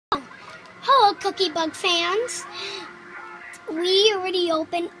KOOKIEBug fans. We already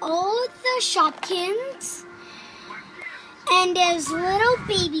opened all the Shopkins. And there's little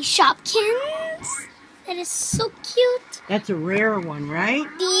baby Shopkins. That is so cute. That's a rare one, right?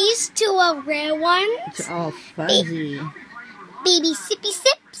 These two are rare ones. It's all fuzzy. Baby Sippy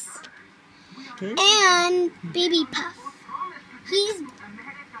Sips. Okay. And Baby Puff.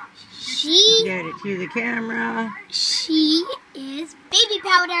 She Get it to the camera. She is Baby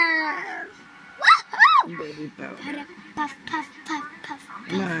Powder. Woohoo! Baby powder. Powder, puff, puff, puff, puff.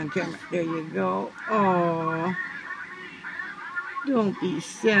 Come on, camera. There you go. Oh, don't be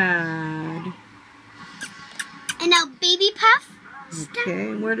sad. And now Baby Puff.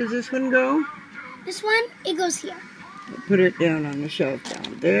 Okay, where does this one go? This one, it goes here. Put it down on the shelf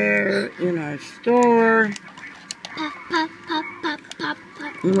down there in our store. Puff, puff, puff, puff, puff,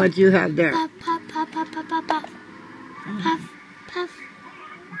 puff. And what do you have there? Puff, puff, puff, puff, puff, puff, puff. Puff, puff,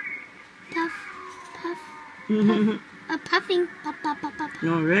 puff, puff, puff. Puffing. Puff, puff, puff, puff.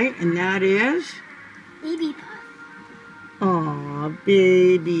 All right, and that is? Baby Puff. Aw,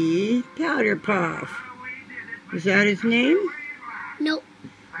 Baby Powder Puff. Is that his name? Nope.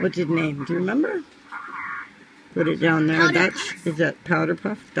 What's his name? Do you remember? Put it down there. Is that Powder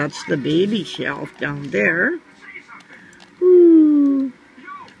Puff? That's the baby shelf down there. Ooh.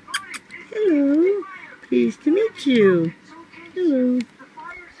 Hello. Pleased to meet you. Hello.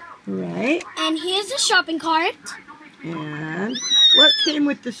 Right. And here's the shopping cart. And what came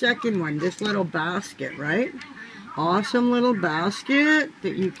with the second one? This little basket, right? Awesome little basket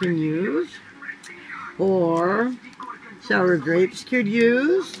that you can use. Or sour grapes could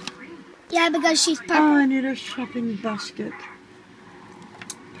use. Yeah, because she's purple. Oh, I need a shopping basket.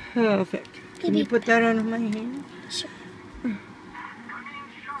 Perfect. Can you put that on my hand? Sure.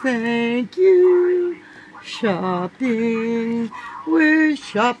 Thank you. Shopping with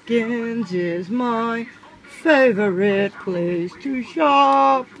Shopkins is my favorite place to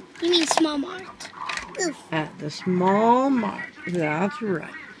shop. You mean Small Mart. Oof. At the Small Mart. That's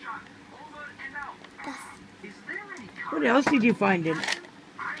right. What else did you find in it?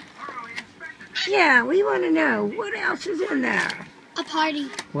 Yeah, we want to know. What else is in there? A party.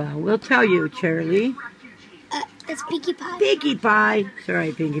 Well, we'll tell you, Charlie. It's Pinkie Pie. Pinkie Pie.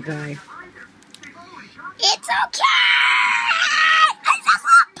 Sorry, Pinkie Pie. It's okay! I just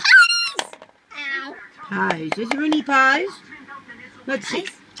want pies! Ow. Pies. Is there any pies? Let's see.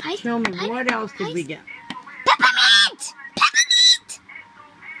 Pies? Tell me, Pies? what else did Pies? we get? Peppermint! Peppermint!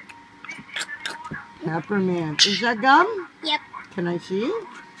 Peppermint. Is that gum? Yep. Can I see?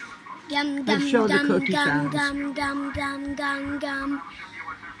 Gum, Let's gum, show the gum, cookie gum, sounds. gum, gum, gum, gum, gum.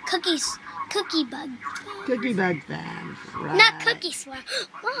 Cookies. KOOKIEBug. KOOKIEBug fans. Right. Not cookie swirl.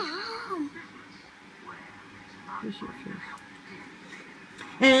 Mom. Where's your face?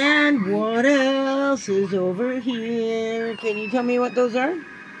 And what else is over here? Can you tell me what those are?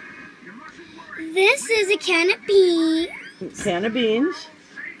 This is a can of beans. Can of beans.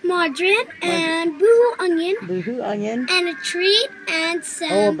 Margarine and boo onion. Boohoo onion. And a treat and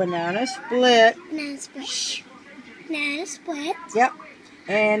some Oh, banana split. banana split. Banana split. Yep.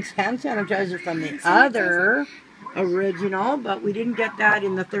 And hand sanitizer from the other original, but we didn't get that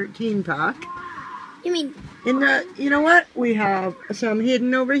in the 13 pack. You mean? In the, you know what? We have some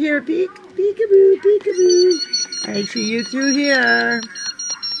hidden over here. Peekaboo, peekaboo. I see you through here.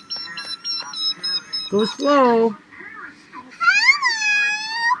 Go slow.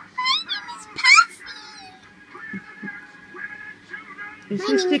 Is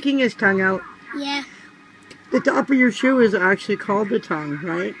he sticking his tongue out? Yeah. The top of your shoe is actually called the tongue,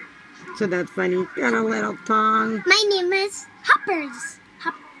 right? So that's funny. Got a little tongue. My name is Hoppers.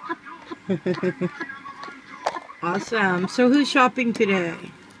 Hop, hop, hop, hop, hop. Awesome. So who's shopping today?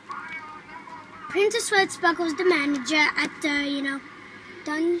 Princess Red Sparkle's the manager at the,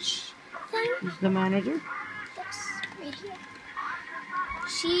 dunge thing. Who's the manager? Yes, right here.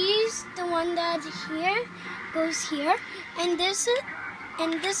 She's the one that's here, goes here, and this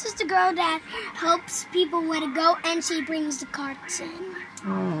is the girl that helps people where to go, and she brings the carts in.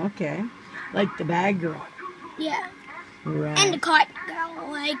 Oh, okay. Like the bag girl. Yeah. Right. And the cart girl,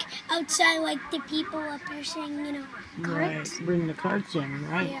 like outside, like the people up there saying, carts. Right. Bring the carts in,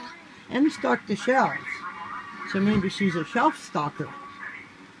 right? Yeah. And stock the shelves. So maybe she's a shelf stalker.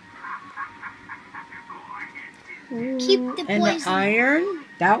 Keep the And poison. the iron,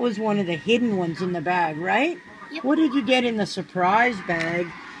 that was one of the hidden ones in the bag, right? Yep. What did you get in the surprise bag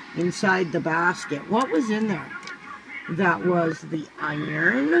inside the basket? What was in there? That was the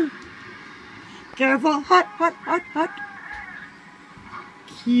iron. Careful, hot, hot, hot, hot.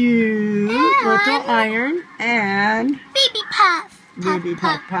 Cute little iron and Baby Puff. Baby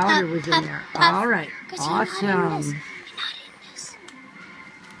puff powder was in there. All right. Awesome.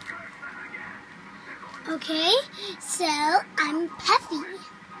 Okay, so I'm puffy.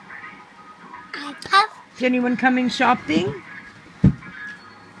 I puff. Is anyone coming shopping? I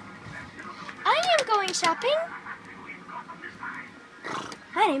am going shopping.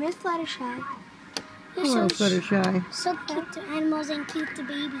 My name is Fluttershy. Hello, Fluttershy. So cute to animals and cute to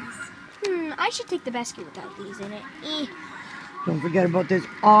babies. I should take the basket without these in it. Don't forget about this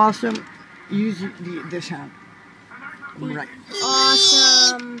awesome. Use this hand. Right.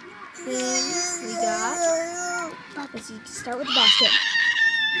 Awesome thing we got. Let's see, start with the basket.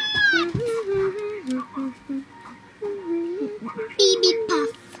 Baby puff.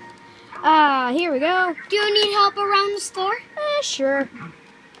 Here we go. Do you need help around the store? Sure.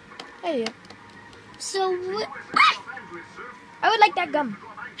 I do. So I would like that gum.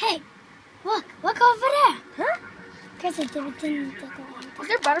 hey, look over there. Huh? Because I didn't take a Is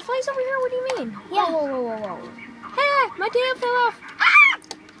there butterflies over here? What do you mean? Yeah. Whoa. Hey, my tail fell off.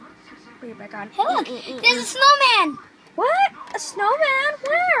 Put it back on. Hey, look, there's a snowman. What? A snowman?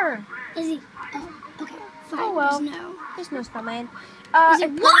 Where? Is he? Oh, okay. Fine. Oh, well. There's There's no snowman. Is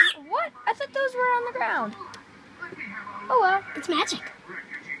it what? What? I thought those were on the ground. Oh, well. It's magic.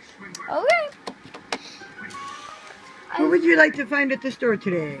 Okay. What would you like to find at the store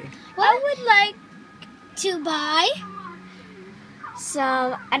today? I would like To buy.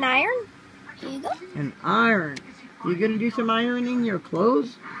 an iron. Here you go. An iron. You gonna do some ironing your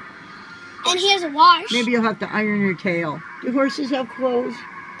clothes? And here's a wash. Maybe you'll have to iron your tail. Do horses have clothes?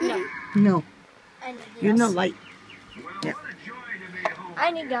 No. No. I need You're this. not light. Yeah.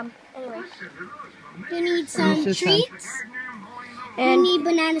 I need gum. Anyway. You need some This is treats. You And need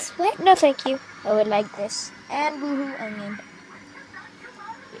banana split. no, thank you. I would like this. And woohoo onion.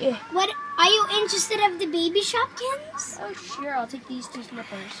 Yeah. What? Are you interested of the baby Shopkins? Oh, sure. I'll take these two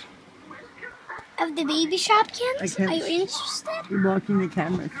slippers. Of the baby Shopkins? I can't Are you see. interested? You're blocking the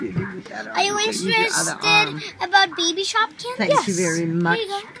camera, Judy, with that arm. Are you But use your other arm. interested about baby Shopkins? Thank Yes. you very much, Here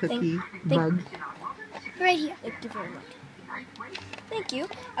you go. Cookie Thank- Bug. Right here. Thank you very much. Thank you.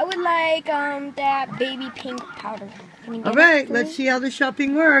 I would like that baby pink powder. Can you get All right, it for let's me? see how the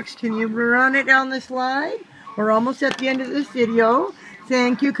shopping works. Can you run it down the slide? We're almost at the end of this video.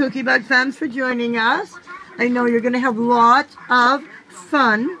 Thank you, Cookie Bug fans, for joining us. I know you're going to have lots of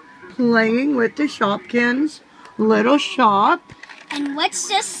fun playing with the Shopkins little shop. And let's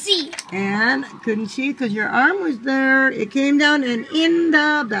just see. And couldn't see because your arm was there. It came down and in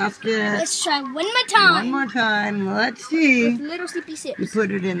the basket. Let's try one more time. One more time. Let's see. With little sippy sips. You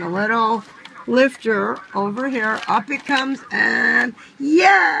put it in the little lifter over here. Up it comes and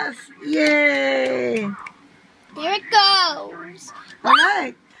yes! Yay! There it goes. All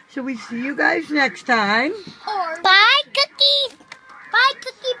right. So we see you guys next time. Bye, Cookie. Bye,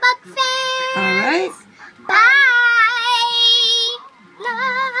 Cookie Bug fans. All right. Bye.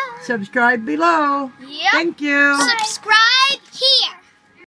 Love. Subscribe below. Yep. Thank you. Subscribe here.